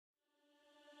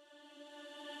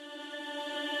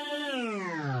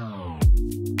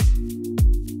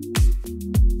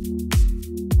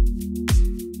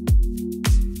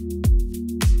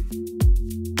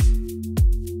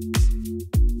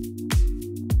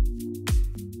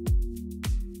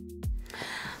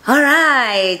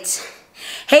Alright,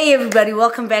 hey everybody,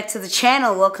 welcome back to the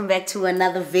channel, welcome back to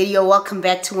another video, welcome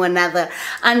back to another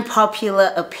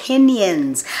unpopular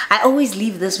opinions. I always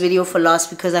leave this video for last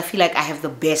because I feel like I have the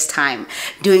best time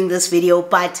doing this video,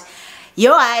 but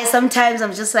sometimes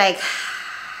I'm just like,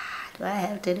 do I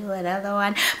have to do another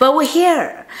one? But we're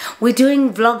here, we're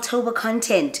doing Vlogtober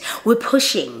content, we're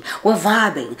pushing, we're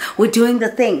vibing, we're doing the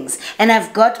things, and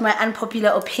I've got my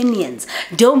unpopular opinions.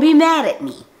 Don't be mad at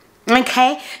me.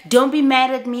 Okay, don't be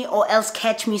mad at me, or else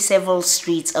catch me several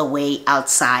streets away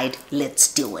outside.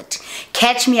 Let's do it.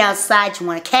 Catch me outside. You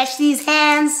want to catch these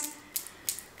hands?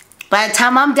 By the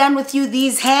time I'm done with you,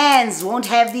 these hands won't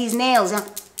have these nails.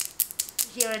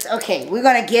 Hear it? Okay, we're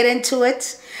gonna get into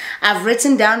it. I've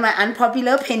written down my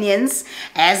unpopular opinions,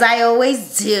 as I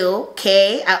always do.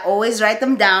 Okay, I always write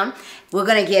them down. We're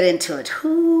gonna get into it.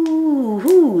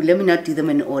 Let me not do them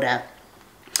in order.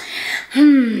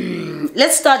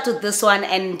 Let's start with this one,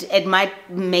 and it might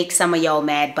make some of y'all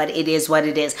mad, but it is what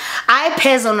it is. I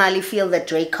personally feel that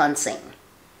Drake can't sing.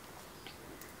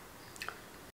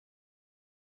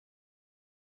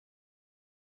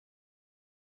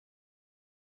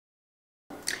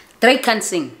 Drake can't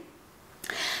sing.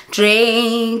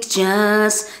 Drake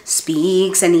just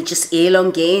speaks and he just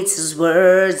elongates his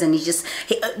words, and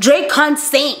Drake can't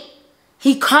sing.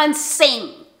 He can't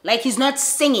sing. Like, he's not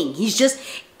singing. He's just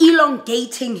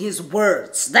elongating his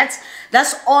words.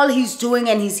 That's all he's doing,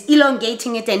 and he's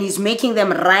elongating it, and he's making them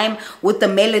rhyme with the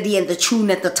melody and the tune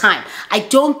at the time. I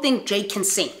don't think Drake can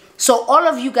sing. So all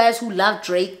of you guys who love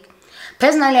Drake,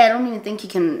 personally, I don't even think he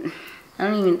can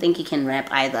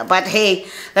rap either. But hey,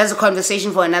 that's a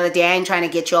conversation for another day. I ain't trying to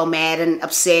get y'all mad and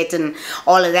upset and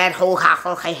all of that.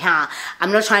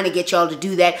 I'm not trying to get y'all to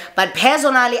do that. But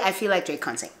personally, I feel like Drake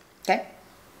can't sing. Okay?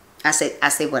 I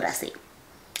say what I say.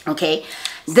 Okay,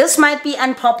 this might be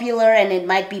unpopular and it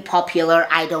might be popular,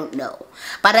 I don't know.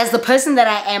 But as the person that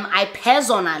I am, I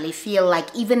personally feel like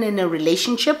even in a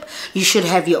relationship, you should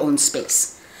have your own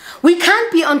space. We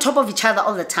can't be on top of each other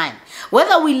all the time.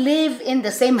 Whether we live in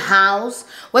the same house,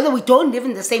 whether we don't live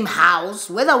in the same house,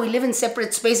 whether we live in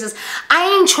separate spaces, I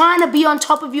ain't trying to be on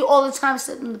top of you all the time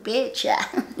sitting in the bed, yeah.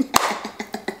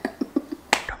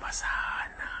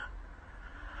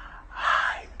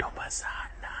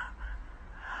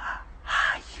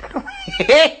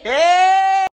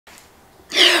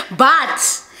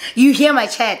 But you hear my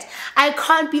chat. I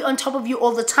can't be on top of you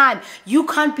all the time. You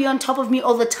can't be on top of me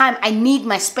all the time. I need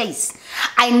my space.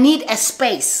 I need a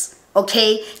space.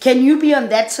 Okay, can you be on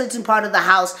that certain part of the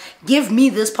house? Give me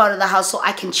this part of the house so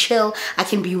I can chill. I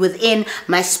can be within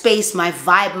my space, my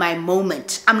vibe, my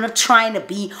moment. I'm not trying to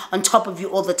be on top of you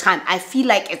all the time. I feel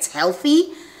like it's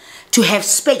healthy to have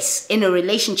space in a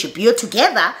relationship. You're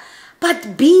together,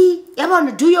 but you want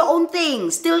to do your own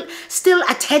thing. Still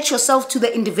attach yourself to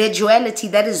the individuality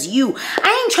that is you.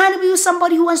 I ain't trying to be with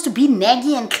somebody who wants to be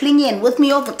naggy and clingy and with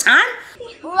me all the time.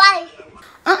 Why?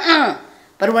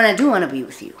 But when I do want to be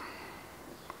with you,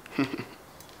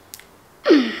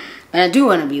 when I do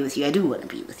want to be with you, I do want to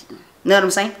be with you. You know what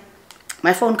I'm saying?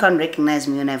 My phone can't recognize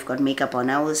me when I've got makeup on.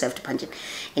 I always have to punch it.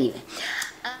 Anyway.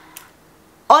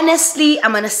 Honestly,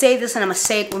 I'm going to say this, and I'm going to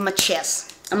say it with my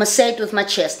chest. I'm going to say it with my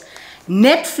chest.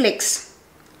 Netflix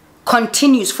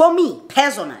continues, for me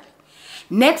personally,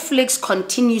 Netflix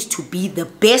continues to be the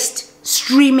best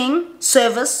streaming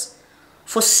service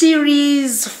for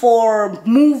series, for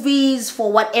movies,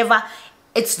 for whatever.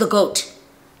 It's the GOAT.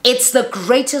 It's the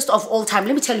greatest of all time.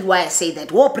 Let me tell you why I say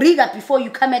that. Whoa, bring up before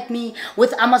you come at me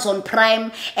with Amazon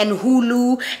Prime and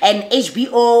Hulu and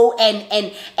HBO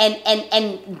and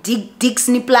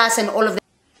Disney Plus and all of that.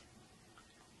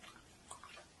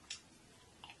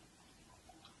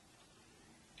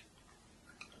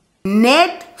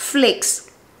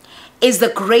 Netflix is the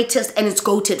greatest, and it's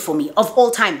goated for me of all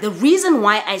time. The reason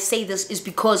why I say this is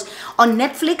because on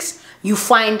Netflix you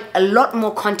find a lot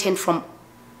more content from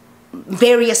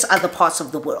various other parts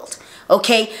of the world.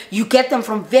 Okay, you get them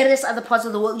from various other parts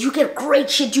of the world. You get great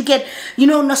shit. You get,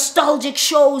 nostalgic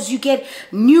shows. You get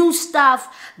new stuff.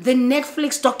 The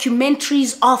Netflix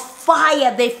documentaries are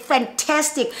fire. They're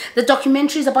fantastic. The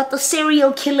documentaries about the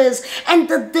serial killers and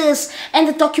this, and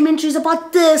the documentaries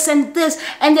about this, and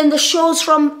then the shows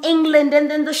from England, and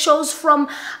then the shows from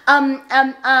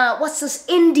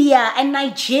India and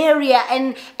Nigeria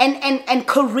and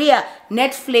Korea.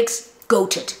 Netflix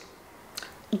goated.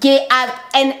 Yeah,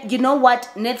 and you know what?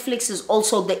 Netflix is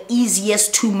also the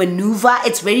easiest to maneuver.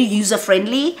 It's very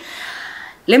user-friendly.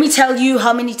 Let me tell you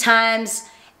how many times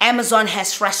Amazon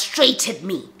has frustrated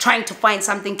me trying to find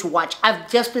something to watch.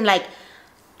 I've just been like,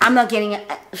 I'm not getting it.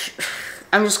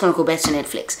 I'm just going to go back to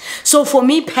Netflix. So for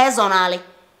me, personally,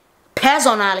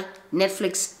 Personally,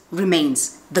 Netflix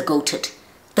remains the goated.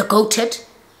 The goated,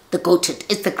 the goated.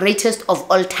 It's the greatest of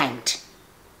all time.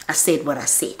 I said what I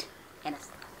said.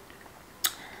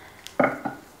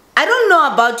 I don't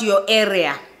know about your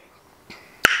area.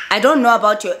 I don't know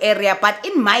about your area, but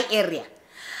in my area,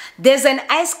 there's an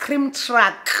ice cream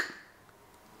truck.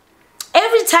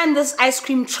 Every time this ice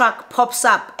cream truck pops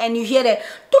up and you hear the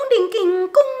ding ding ding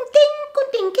ding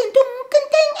ding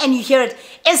ding, and you hear it,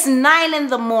 it's 9 in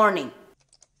the morning.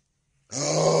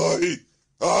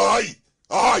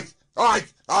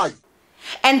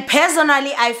 And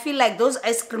personally, I feel like those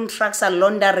ice cream trucks are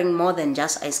laundering more than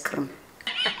just ice cream.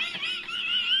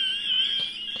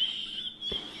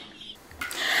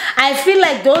 I feel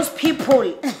like those people,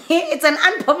 it's an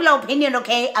unpopular opinion,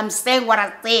 okay? I'm saying what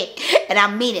I say and I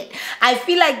mean it. I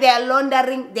feel like they are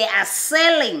laundering, they are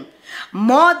selling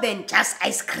more than just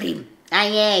ice cream.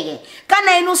 Can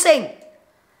I know saying?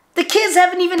 The kids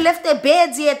haven't even left their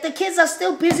beds yet. The kids are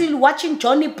still busy watching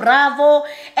Johnny Bravo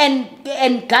and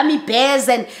Gummy Bears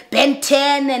and Ben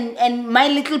 10 and My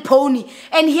Little Pony.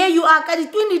 And here you are, and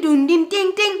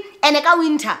it's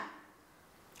winter.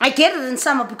 I get it in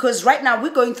summer because right now we're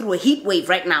going through a heat wave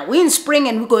right now. We're in spring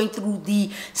and we're going through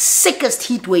the sickest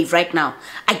heat wave right now.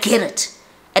 I get it.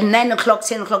 At 9 o'clock,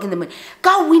 10 o'clock in the morning.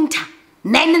 Go winter.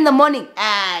 9 in the morning.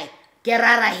 Get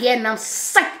out of here and I'm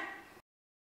sick.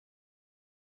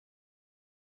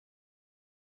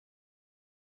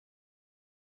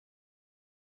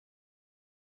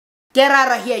 Get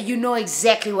out of here. You know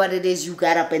exactly what it is you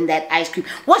got up in that ice cream.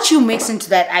 What you mix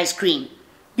into that ice cream?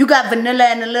 You got vanilla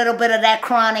and a little bit of that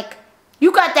chronic.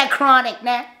 You got that chronic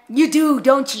now. You do,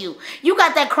 don't you? You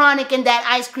got that chronic in that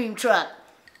ice cream truck.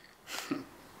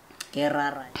 Get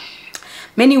out of here.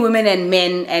 Many women and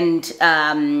men and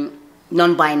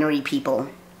non-binary people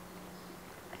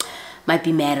might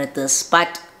be mad at this,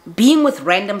 but being with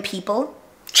random people,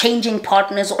 changing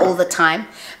partners all the time,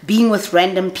 being with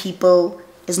random people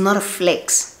is not a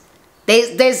flex.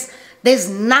 There's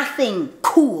nothing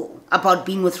cool about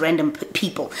being with random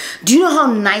people. Do you know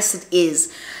how nice it is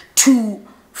to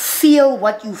feel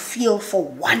what you feel for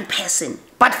one person,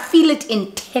 but feel it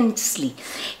intensely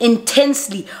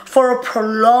for a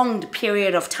prolonged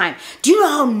period of time? Do you know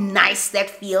how nice that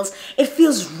feels? It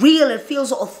feels real, it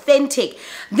feels authentic.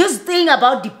 This thing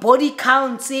about the body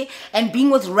count and being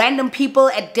with random people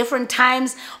at different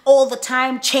times all the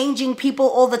time, changing people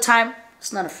all the time,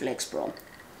 it's not a flex, bro.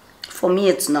 For me,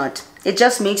 it's not. It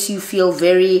just makes you feel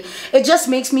it just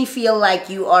makes me feel like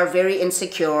you are very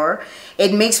insecure.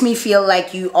 It makes me feel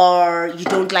like you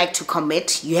don't like to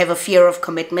commit. You have a fear of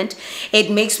commitment.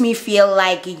 It makes me feel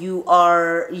like you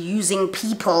are using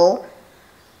people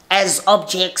as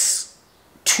objects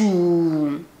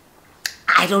to,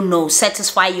 I don't know,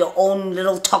 satisfy your own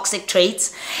little toxic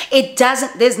traits.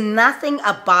 There's nothing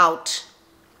about,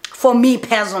 for me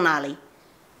personally,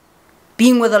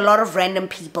 being with a lot of random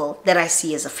people that I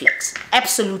see as a flex.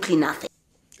 Absolutely nothing.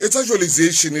 It's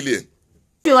actualization, Alien.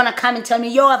 If you want to come and tell me,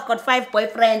 yo, I've got 5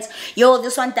 boyfriends, yo,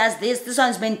 this one does this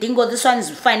one's Mendingo, this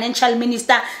one's financial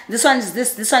minister, this one's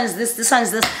this one's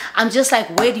this. I'm just like,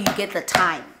 where do you get the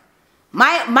time?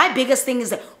 My biggest thing is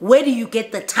that, where do you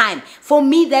get the time? For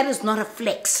me, that is not a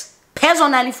flex.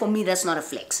 Personally, for me, that's not a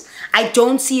flex. I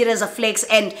don't see it as a flex,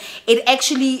 and it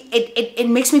actually, it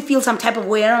makes me feel some type of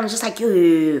way. And I'm just like,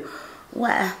 yo,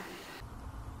 what?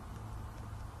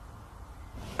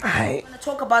 I want to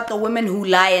talk about the women who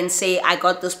lie and say, I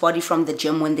got this body from the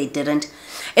gym when they didn't.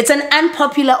 It's an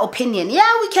unpopular opinion.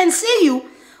 Yeah, we can see you.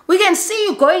 We can see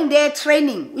you going there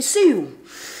training. We see you.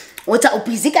 What's up?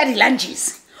 Upizika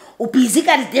lunges.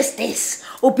 Upizika this.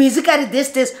 Upizika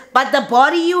this. But the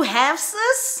body you have,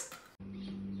 sis?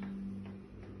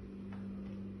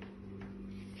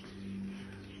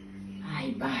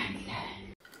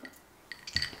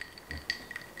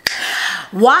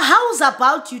 How's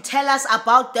about you tell us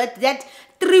about that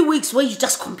 3 weeks where you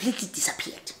just completely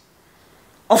disappeared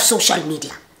off social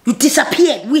media? You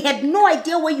disappeared. We had no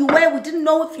idea where you were. We didn't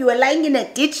know if you were lying in a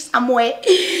ditch somewhere,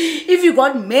 if you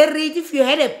got married, if you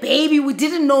had a baby. We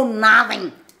didn't know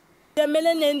nothing.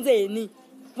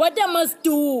 What I must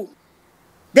do?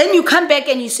 Then you come back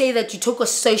and you say that you took a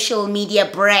social media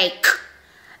break.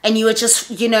 And you were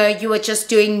just, you were just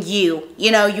doing you.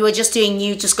 You were just doing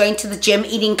you, just going to the gym,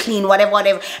 eating clean,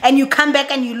 whatever. And you come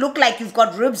back and you look like you've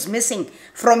got ribs missing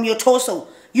from your torso.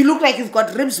 You look like you've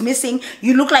got ribs missing.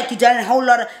 You look like you've done a whole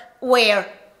lot of... Where?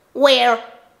 Where?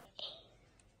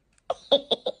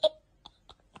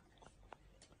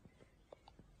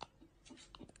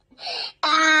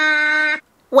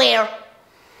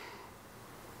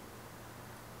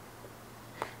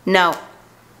 No.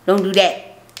 Don't do that.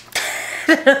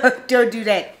 Don't do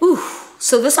that. Ooh.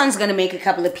 So this one's gonna make a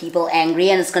couple of people angry,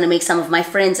 and it's gonna make some of my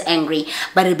friends angry,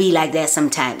 but it'll be like that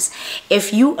sometimes.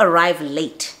 If you arrive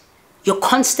late, you're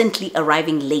constantly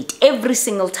arriving late. Every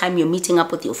single time you're meeting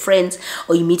up with your friends,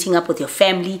 or you're meeting up with your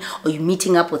family, or you're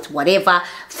meeting up with whatever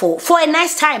for a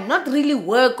nice time, not really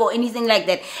work or anything like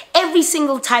that. Every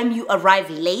single time you arrive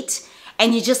late,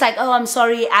 and you're just like, oh, I'm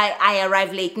sorry, I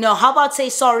arrived late. No, how about say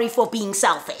sorry for being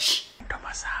selfish?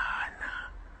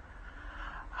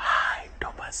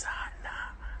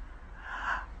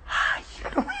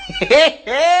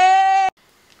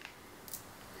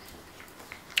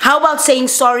 How about saying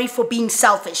sorry for being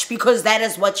selfish? Because that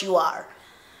is what you are.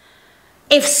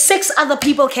 If 6 other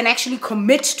people can actually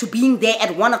commit to being there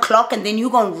at 1 o'clock, and then you're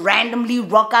going to randomly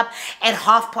rock up at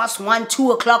 1:30,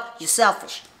 2 o'clock, you're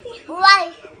selfish.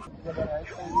 Why?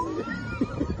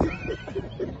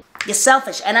 You're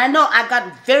selfish. And I know I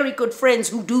got very good friends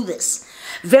who do this.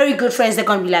 Very good friends. They're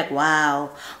going to be like,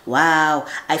 wow,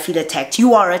 I feel attacked.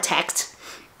 You are attacked.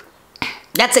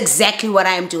 That's exactly what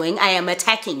I am doing. I am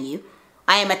attacking you.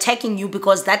 I am attacking you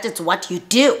because that is what you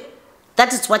do.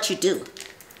 That is what you do.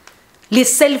 Le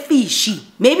selfish.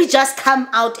 Maybe just come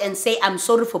out and say, I'm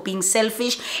sorry for being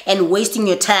selfish and wasting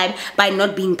your time by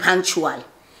not being punctual.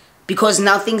 Because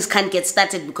now things can't get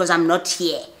started because I'm not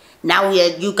here. Now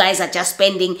you guys are just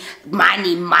spending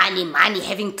money,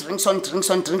 having drinks on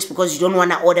drinks because you don't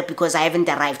want to order because I haven't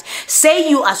arrived. Say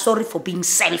you are sorry for being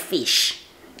selfish.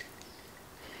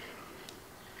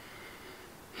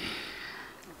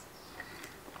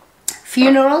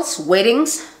 Funerals,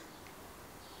 weddings,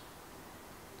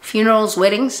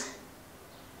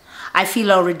 I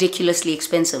feel are ridiculously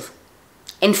expensive.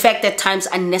 In fact, at times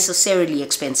unnecessarily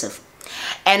expensive.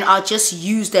 And are just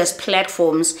used as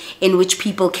platforms in which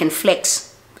people can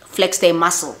flex their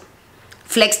muscle,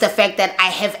 flex the fact that I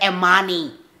have a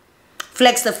money,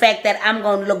 flex the fact that I'm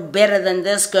going to look better than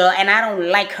this girl and I don't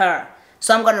like her.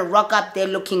 So I'm going to rock up there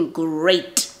looking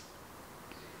great.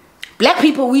 Black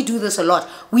people, we do this a lot.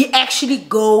 We actually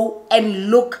go and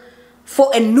look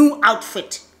for a new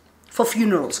outfit for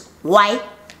funerals. Why?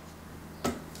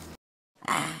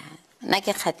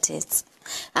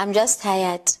 I'm just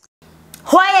tired.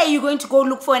 Why are you going to go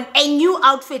look for a new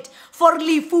outfit for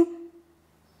Lifu?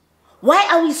 Why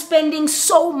are we spending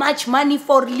so much money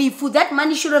for Lifu? That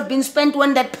money should have been spent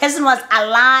when that person was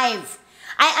alive.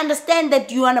 I understand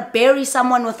that you want to bury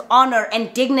someone with honor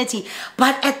and dignity,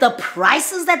 but at the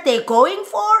prices that they're going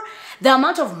for, the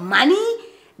amount of money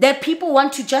that people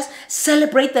want to just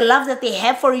celebrate the love that they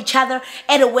have for each other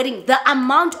at a wedding, the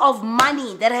amount of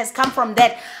money that has come from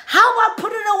that. How about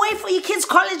put it away for your kids'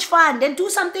 college fund and do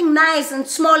something nice and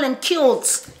small and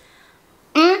cute?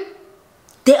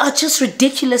 They are just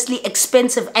ridiculously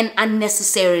expensive and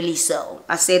unnecessarily so.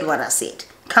 I said what I said.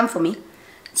 Come for me.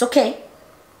 It's okay.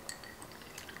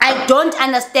 I don't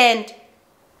understand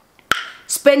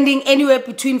spending anywhere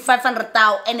between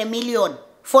 500,000 and $1 million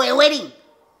for a wedding.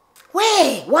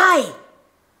 Where? Why?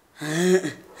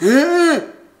 Okay.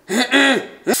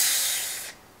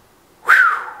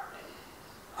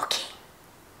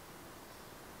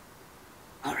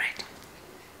 All right.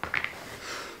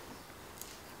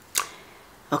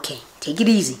 Okay, take it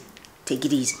easy. Take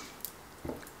it easy.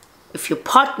 If your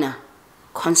partner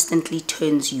constantly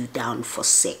turns you down for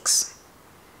sex,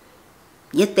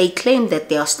 yet they claim that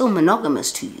they are still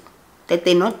monogamous to you, that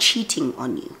they're not cheating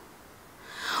on you,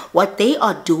 what they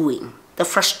are doing, the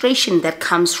frustration that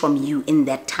comes from you in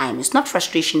that time, is not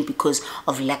frustration because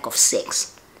of lack of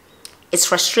sex. It's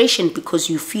frustration because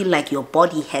you feel like your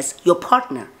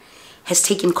partner has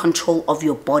taken control of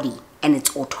your body and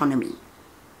its autonomy.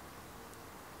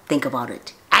 Think about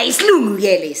it.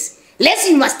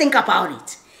 You must think about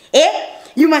it.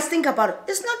 You must think about it.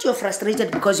 It's not you're frustrated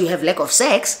because you have lack of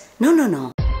sex. No.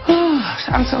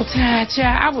 I'm so tired,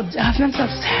 yeah. I'm so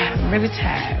tired. I'm really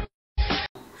tired.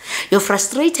 You're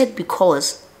frustrated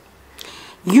because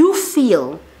you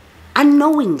feel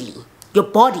unknowingly your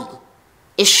body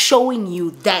is showing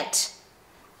you that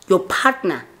your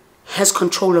partner has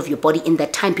control of your body in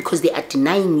that time because they are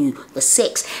denying you the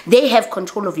sex. They have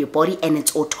control of your body and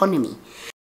its autonomy.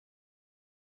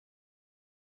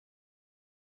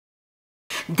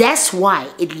 That's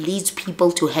why it leads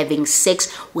people to having sex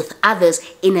with others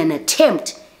in an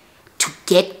attempt to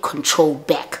get control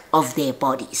back of their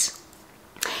bodies.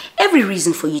 Every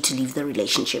reason for you to leave the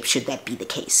relationship should that be the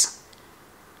case.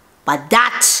 But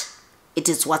it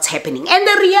is what's happening. And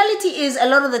the reality is, a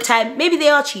lot of the time, maybe they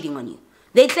are cheating on you.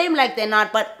 They claim like they're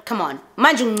not, but come on.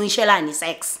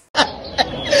 Sex.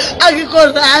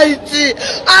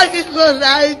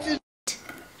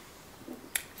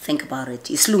 Think about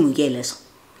it.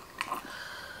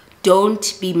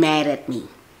 don't be mad at me.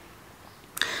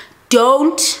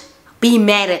 Don't be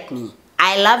mad at me.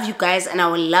 I love you guys and I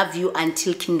will love you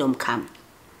until kingdom come.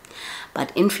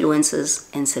 But influencers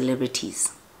and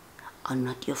celebrities are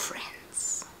not your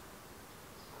friends.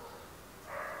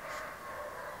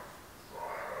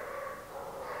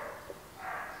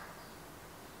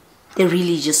 They're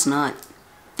really just not.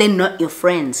 They're not your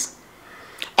friends.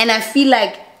 And I feel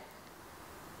like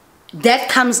that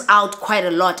comes out quite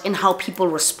a lot in how people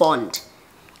respond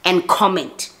and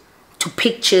comment to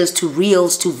pictures, to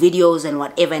reels, to videos, and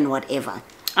whatever and whatever.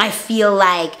 I feel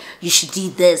like you should do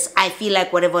this. I feel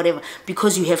like whatever,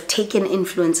 because you have taken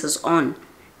influencers on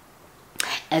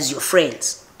as your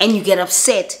friends. And you get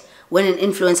upset when an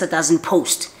influencer doesn't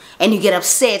post. And you get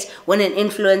upset when an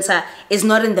influencer is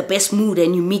not in the best mood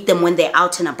and you meet them when they're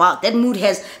out and about. That mood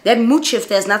shift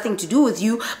has nothing to do with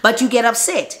you, but you get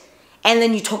upset. And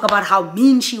then you talk about how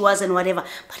mean she was and whatever.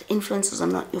 But influencers are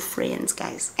not your friends,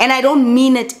 guys. And I don't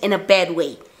mean it in a bad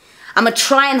way. I'm going to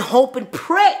try and hope and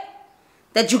pray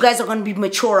that you guys are going to be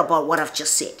mature about what I've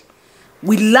just said.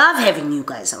 We love having you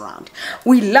guys around.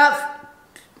 We love,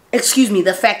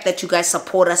 the fact that you guys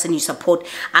support us and you support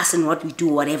us in what we do,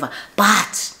 whatever.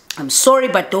 But I'm sorry,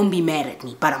 but don't be mad at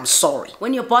me, but I'm sorry.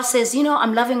 When your boss says, you know,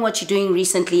 I'm loving what you're doing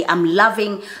recently, I'm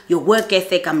loving your work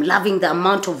ethic, I'm loving the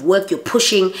amount of work you're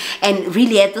pushing, and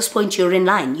really at this point you're in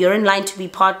line. You're in line to be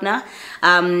partner.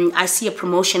 I see a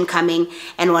promotion coming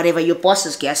and whatever, your boss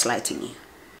is gaslighting you.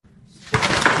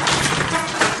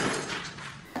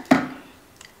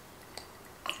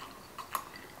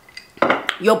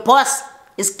 Your boss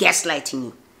is gaslighting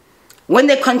you. When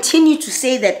they continue to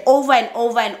say that over and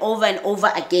over and over and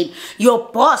over again, your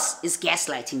boss is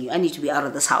gaslighting you. I need to be out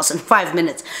of this house in 5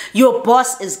 minutes. Your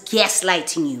boss is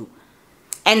gaslighting you.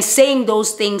 And saying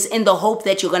those things in the hope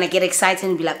that you're going to get excited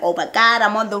and be like, oh my God,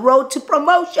 I'm on the road to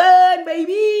promotion,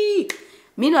 baby.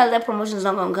 Meanwhile, that promotion is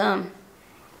not going to come.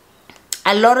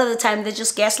 A lot of the time, they're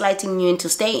just gaslighting you into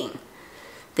staying.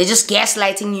 They're just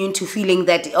gaslighting you into feeling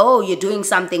that, oh, you're doing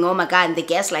something, oh my God, and they're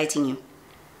gaslighting you.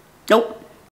 Nope.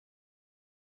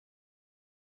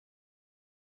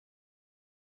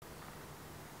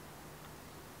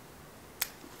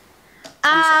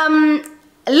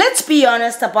 Let's be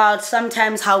honest about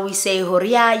sometimes how we say,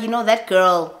 Horia, you know, that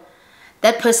girl,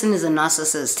 that person is a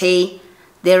narcissist, hey?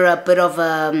 They're a bit of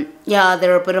a,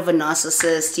 they're a bit of a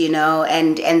narcissist, you know,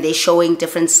 and they're showing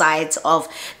different sides of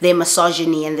their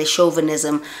misogyny and their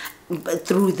chauvinism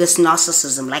through this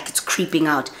narcissism, like it's creeping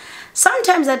out.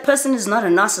 Sometimes that person is not a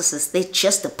narcissist, they're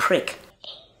just a prick.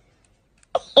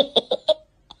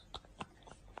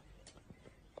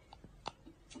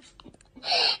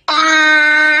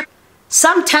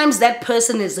 Sometimes that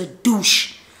person is a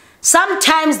douche.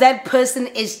 Sometimes that person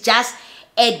is just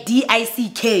a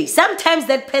DICK. Sometimes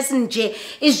that person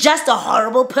is just a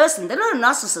horrible person. They're not a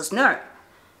narcissist, no.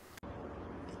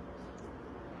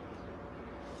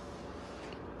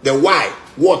 The why,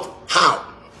 what, how,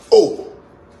 oh.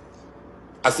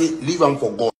 I say, leave them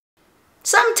for God.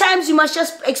 Sometimes you must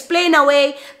just explain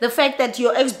away the fact that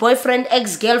your ex-boyfriend,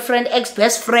 ex-girlfriend,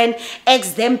 ex-best friend,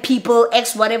 ex-them people,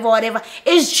 ex-whatever,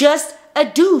 is just a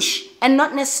douche and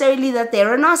not necessarily that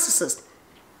they're a narcissist.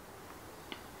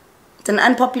 It's an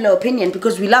unpopular opinion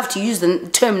because we love to use the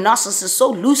term narcissist so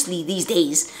loosely these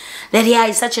days. That, yeah,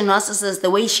 he's such a narcissist. The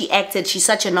way she acted, she's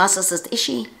such a narcissist. Is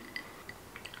she?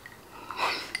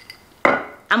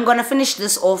 I'm going to finish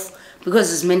this off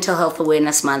because it's Mental Health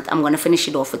Awareness Month. I'm going to finish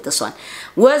it off with this one.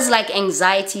 Words like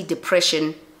anxiety,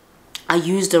 depression are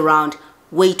used around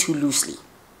way too loosely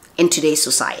in today's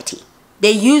society.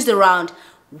 They're used around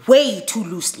way too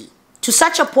loosely, to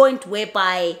such a point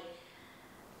whereby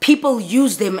people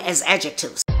use them as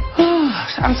adjectives.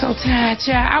 I'm so tired,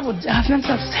 child. I'm so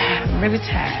tired. I'm really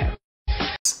tired.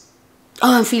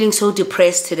 Oh, I'm feeling so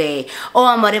depressed today. Oh,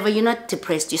 I'm whatever. You're not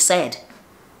depressed, you're sad.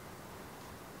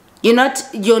 You're not,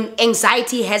 your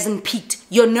anxiety hasn't peaked.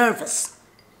 You're nervous.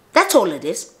 That's all it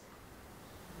is.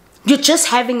 You're just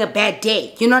having a bad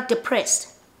day. You're not depressed.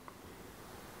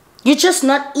 You're just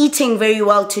not eating very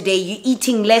well today. You're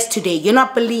eating less today. You're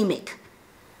not bulimic.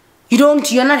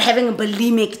 You're not having a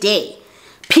bulimic day.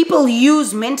 People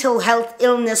use mental health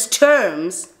illness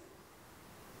terms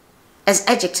as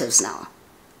adjectives now.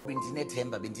 Because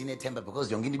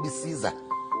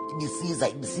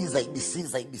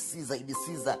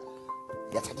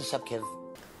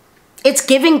it's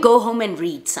giving go home and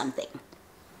read something.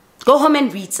 Go home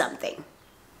and read something.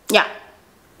 Yeah,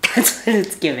 that's what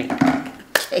it's giving.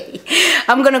 Okay,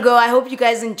 I'm gonna go. I hope you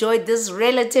guys enjoyed this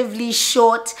relatively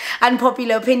short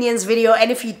unpopular opinions video, and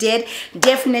if you did,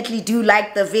 definitely do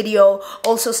like the video.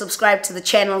 Also subscribe to the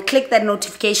channel, click that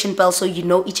notification bell so you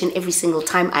know each and every single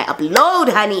time I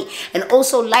upload, honey. And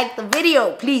also like the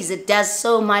video, please. It does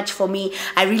so much for me.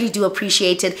 I really do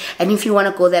appreciate it. And if you want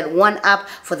to go that one up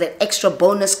for that extra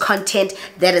bonus content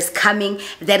that is coming,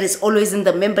 that is always in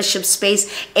the membership space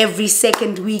every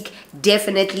second week,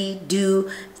 definitely do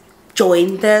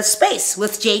join the space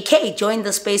with JK. Join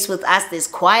the space with us. There's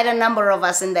quite a number of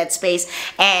us in that space,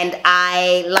 and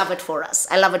I love it for us.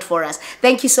 I love it for us.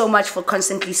 Thank you so much for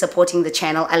constantly supporting the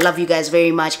channel. I love you guys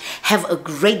very much. Have a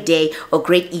great day or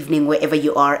great evening wherever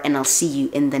you are, and I'll see you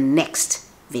in the next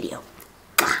video.